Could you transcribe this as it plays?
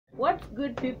What's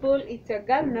good, people? It's your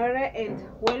girl Nora and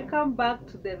welcome back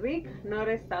to the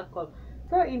Nora circle.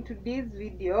 So in today's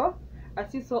video,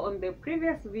 as you saw on the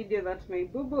previous video, that my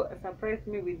boo surprised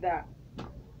me with the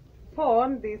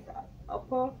phone, this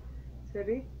Oppo,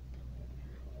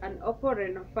 an Oppo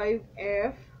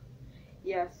RENO5F.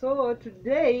 Yeah, so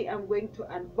today I'm going to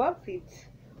unbox it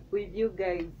with you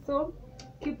guys. So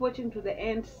keep watching to the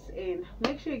end and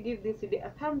make sure you give this video a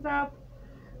thumbs up,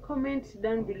 comment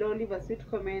down below, leave a sweet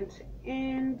comment,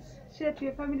 and share to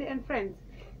your family and friends.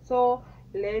 So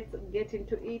let's get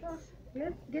into it.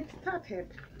 Let's get started.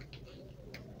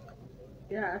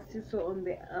 Yeah, as you saw on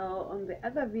the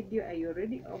other video, I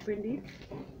already opened it.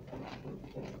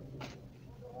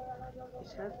 It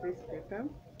has this paper,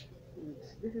 and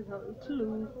this is how it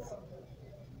looks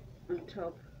on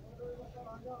top.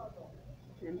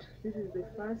 And this is the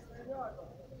first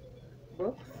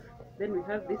box. Then we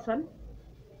have this one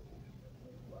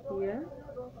here,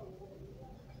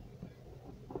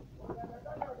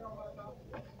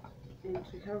 and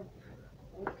we have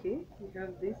we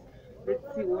have this.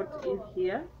 Let's see what's in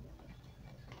here.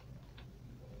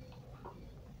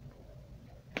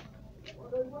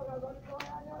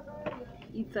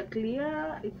 It's a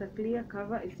clear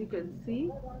cover, as you can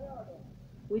see,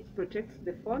 which protects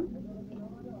the phone.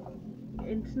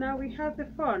 And now we have the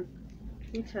phone,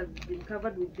 which has been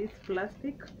covered with this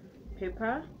plastic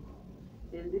paper,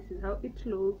 and this is how it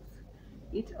looks.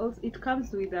 It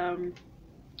comes with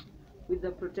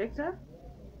the protector.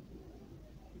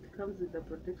 It comes with the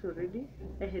protector already.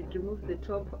 I had removed the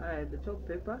top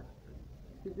paper.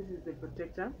 So this is the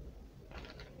protector.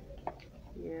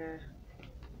 Yeah,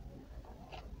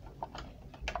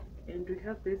 and we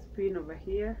have this pin over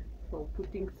here for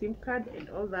putting SIM card and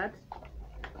all that,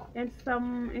 and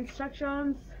some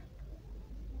instructions.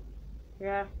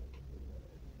 Yeah.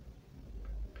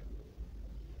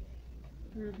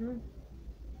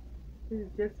 This is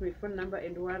just my phone number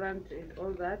and warrant and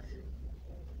all that.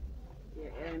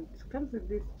 Yeah, and it comes with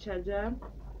this charger,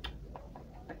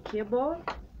 a cable,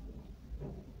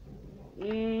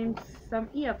 and some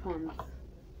earphones.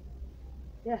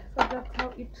 Yeah, so that's how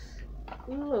it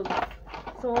looks.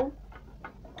 So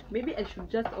maybe I should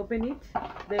just open it,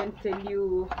 then tell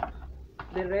you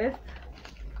the rest.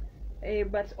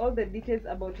 But all the details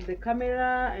about the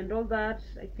camera and all that,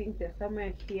 I think they're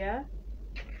somewhere here.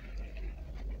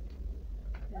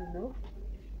 I don't know,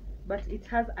 but it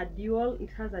has a dual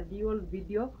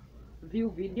video,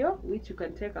 which you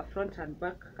can take a front and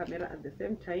back camera at the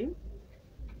same time.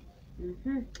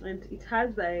 And it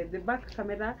has the back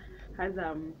camera has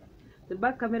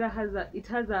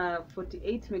a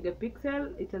 48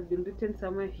 megapixel. It has been written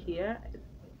somewhere here,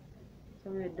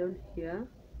 somewhere down here,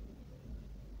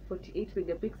 48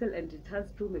 megapixel, and it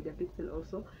has 2 megapixel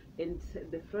also. And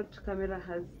the front camera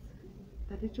has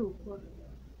 32.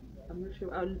 I'm not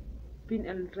sure. I'll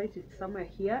write it somewhere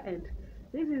here. And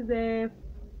this is the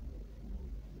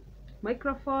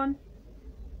microphone,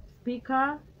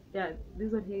 speaker. Yeah,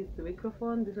 this one here is the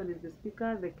microphone, this one is the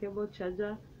speaker, the cable,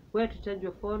 charger, where to charge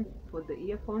your phone for the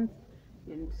earphones,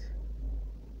 and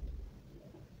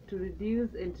to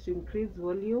reduce and to increase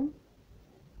volume,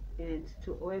 and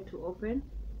to where to open,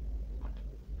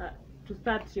 to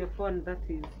start your phone, that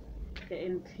is.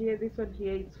 And here, this one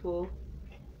here is for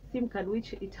SIM card,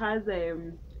 which it has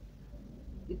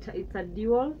it's a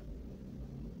dual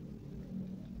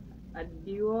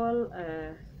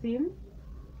SIM.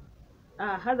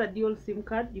 Has a dual SIM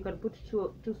card. You can put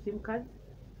two SIM cards.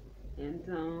 And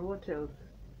what else?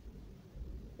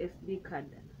 SD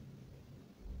card.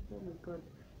 Oh my god.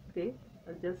 Okay,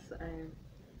 I'll just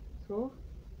so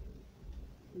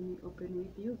let me open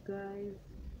with you guys.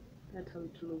 That's how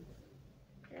it looks.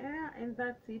 Yeah, and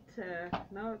that's it.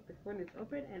 Now the phone is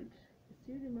open, and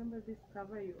do you remember this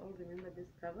cover? You all remember this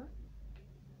cover.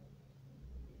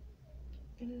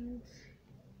 And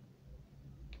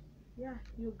yeah,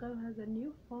 your girl has a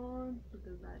new phone. Look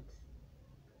at that.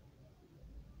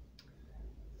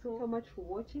 So much for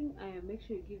watching. Make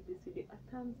sure you give this video a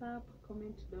thumbs up,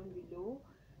 comment down below,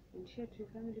 and share to your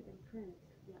family and friends.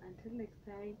 Yeah, until next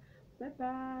time, bye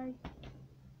bye.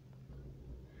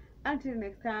 Until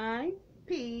next time,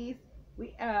 peace.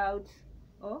 We out.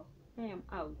 Oh, I am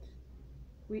out.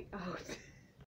 We out.